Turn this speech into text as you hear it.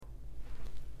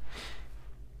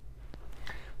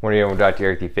Morning, everyone. Dr.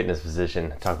 Eric, the fitness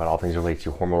physician. Talk about all things related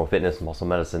to hormonal fitness, muscle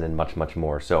medicine, and much, much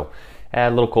more. So, I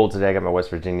had a little cold today. I got my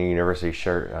West Virginia University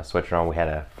shirt, sweatshirt on. We had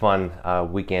a fun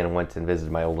weekend. Went and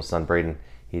visited my oldest son, Braden.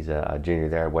 He's a junior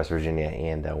there at West Virginia,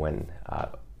 and when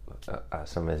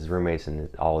some of his roommates and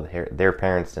all of their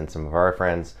parents and some of our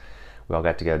friends, we all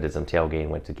got together, did some tailgating,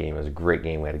 went to the game. It was a great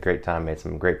game. We had a great time, made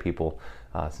some great people,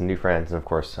 some new friends, and of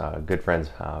course, good friends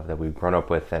that we've grown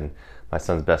up with. And my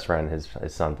son's best friend, his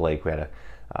son Blake, we had a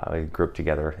group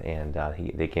together, and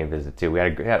they came visit too. We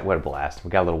had a blast. We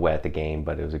got a little wet at the game,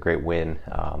 but it was a great win.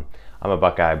 I'm a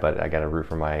Buckeye, but I got to root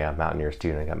for my Mountaineers too,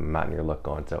 and I got my Mountaineer look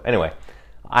going. So anyway,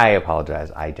 I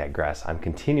apologize. I digress. I'm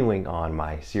continuing on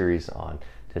my series on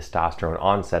testosterone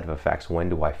onset of effects. When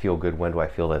do I feel good? When do I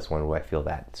feel this? When do I feel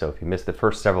that? So if you missed the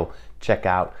first several, check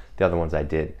out the other ones I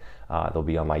did. They'll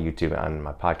be on my YouTube, on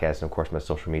my podcast, and of course my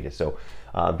social media. So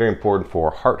very important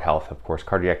for heart health, of course,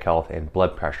 cardiac health, and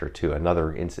blood pressure too.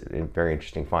 Another very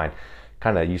interesting find.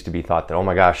 Kind of used to be thought that, oh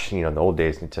my gosh, in the old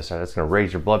days, it's going to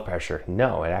raise your blood pressure.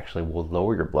 No, it actually will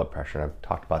lower your blood pressure. And I've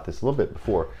talked about this a little bit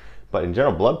before. But in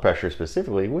general, blood pressure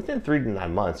specifically, within 3 to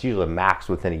 9 months, usually max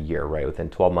within a year, right? Within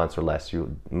 12 months or less, a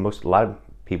lot of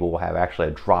people will have actually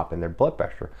a drop in their blood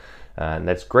pressure. And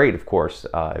that's great, of course,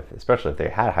 especially if they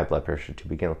had high blood pressure to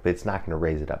begin with, but it's not going to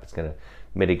raise it up. It's going to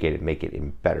mitigate it, make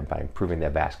it better by improving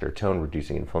that vascular tone,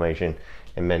 reducing inflammation,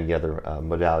 and many other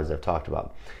modalities I've talked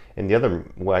about. And the other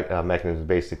mechanism,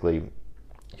 basically,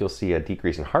 you'll see a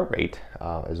decrease in heart rate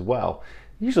as well.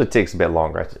 It usually takes a bit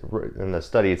longer. In the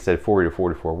study, it said 40 to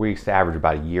 44 weeks, to average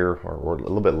about a year or a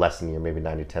little bit less than a year, maybe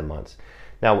 9 to 10 months.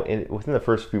 Now, within the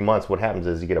first few months, what happens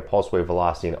is you get a pulse wave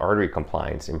velocity and artery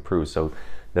compliance improves. So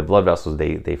the blood vessels,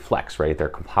 they flex, right?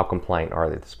 How compliant are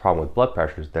they? This problem with blood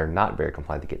pressure is they're not very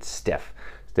compliant. They get stiff.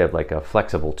 Instead of like a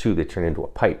flexible tube, they turn into a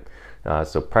pipe.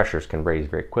 So pressures can raise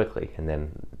very quickly, and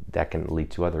then that can lead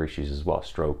to other issues as well,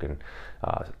 stroke and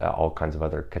all kinds of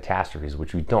other catastrophes,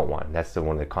 which we don't want. That's one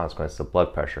of the consequences of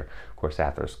blood pressure. Of course,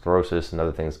 atherosclerosis and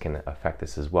other things can affect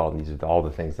this as well. And these are all the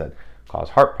things that cause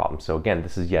heart problems. So again,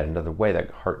 this is yet another way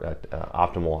that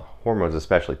optimal hormones,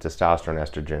 especially testosterone,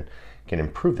 estrogen, can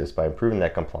improve this by improving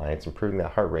that compliance, improving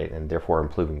that heart rate, and therefore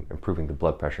improving the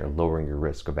blood pressure and lowering your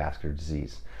risk of vascular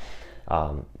disease.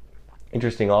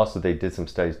 Interesting also, they did some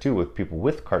studies too with people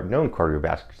with known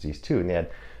cardiovascular disease too, and they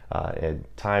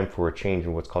had time for a change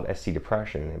in what's called ST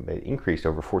depression. It increased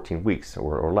over 14 weeks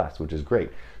or less, which is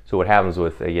great. So what happens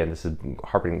with, again, this is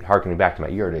harkening back to my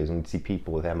ER days, when you see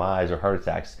people with MIs or heart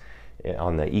attacks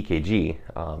on the EKG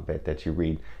that you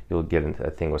read, you'll get into a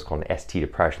thing what's called an ST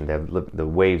depression. They have the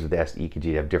waves of the EKG,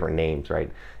 they have different names, right?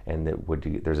 And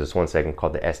there's this one segment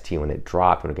called the ST. When it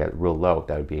dropped, when it got real low,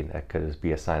 that could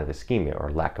be a sign of ischemia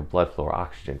or lack of blood flow or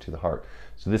oxygen to the heart.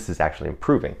 So this is actually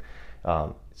improving.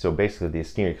 So basically, the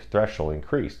ischemic threshold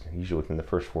increased, usually within the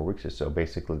first 4 weeks or so.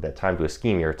 Basically, that time to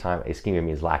ischemia, ischemia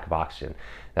means lack of oxygen.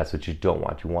 That's what you don't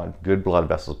want. You want good blood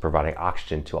vessels providing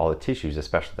oxygen to all the tissues,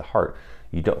 especially the heart.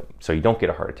 You don't get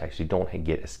a heart attack, so you don't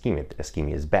get ischemia.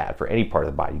 Ischemia is bad for any part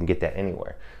of the body. You can get that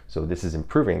anywhere. So this is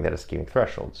improving that ischemic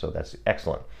threshold. So that's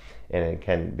excellent. And it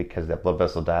can, because that blood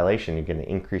vessel dilation, you get an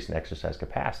increase in exercise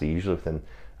capacity, usually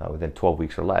within 12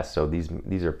 weeks or less. So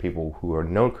these are people who are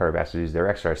known cardiovascular disease. Their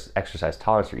exercise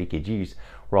tolerance or EKGs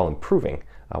were all improving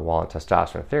while on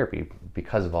testosterone therapy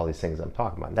because of all these things I'm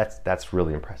talking about. That's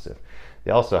really impressive. They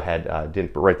also had,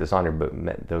 didn't write this on here,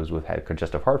 but those had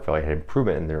congestive heart failure had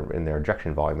improvement in their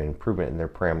ejection volume and improvement in their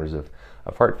parameters of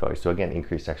heart failure. So again,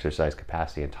 increased exercise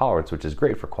capacity and tolerance, which is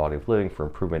great for quality of living, for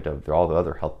improvement of all the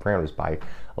other health parameters by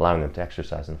allowing them to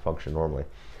exercise and function normally.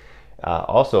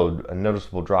 Also, a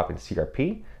noticeable drop in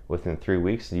CRP within 3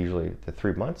 weeks, usually the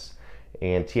 3 months,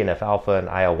 and TNF alpha and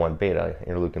IL-1 beta,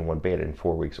 interleukin 1 beta, in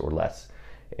 4 weeks or less.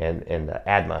 And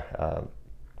ADMA,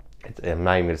 I'm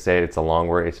not even going to say it, it's a long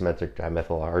word, asymmetric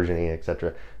dimethylarginine,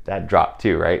 etc. That dropped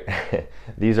too, right?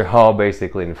 These are all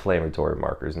basically inflammatory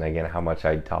markers. And again, how much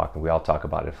I talk, and we all talk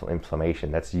about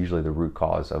inflammation, that's usually the root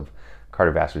cause of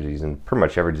cardiovascular disease and pretty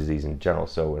much every disease in general.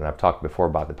 So, and I've talked before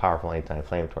about the powerful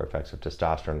anti-inflammatory effects of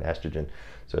testosterone and estrogen.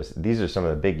 So these are some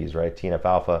of the biggies, right? TNF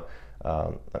alpha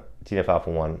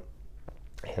 1,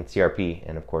 and CRP,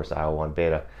 and of course IL-1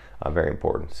 beta, very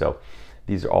important. So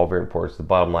these are all very important. So the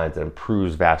bottom line is that it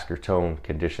improves vascular tone,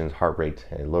 conditions, heart rate,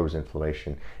 and lowers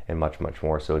inflammation, and much, much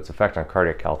more. So its effect on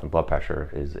cardiac health and blood pressure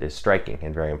is striking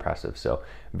and very impressive. So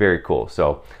very cool.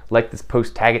 So like this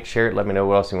post, tag it, share it. Let me know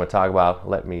what else you want to talk about.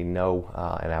 Let me know,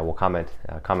 and I will comment,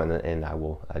 and I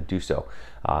will do so.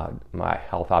 My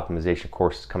health optimization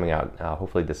course is coming out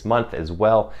hopefully this month as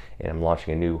well, and I'm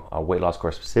launching a new weight loss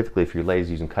course specifically if you're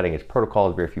lazy, using cutting edge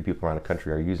protocols very few people around the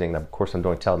country are using. Of course, I'm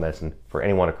doing telemedicine for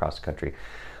anyone across the country.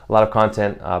 a lot of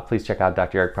content. Please check out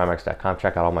drericprimax.com.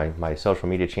 Check out all my social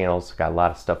media channels. Got a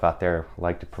lot of stuff out there. I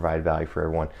like to provide value for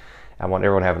everyone. I want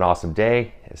everyone to have an awesome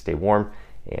day, stay warm,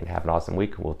 and have an awesome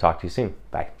week. We'll talk to you soon.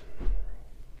 Bye.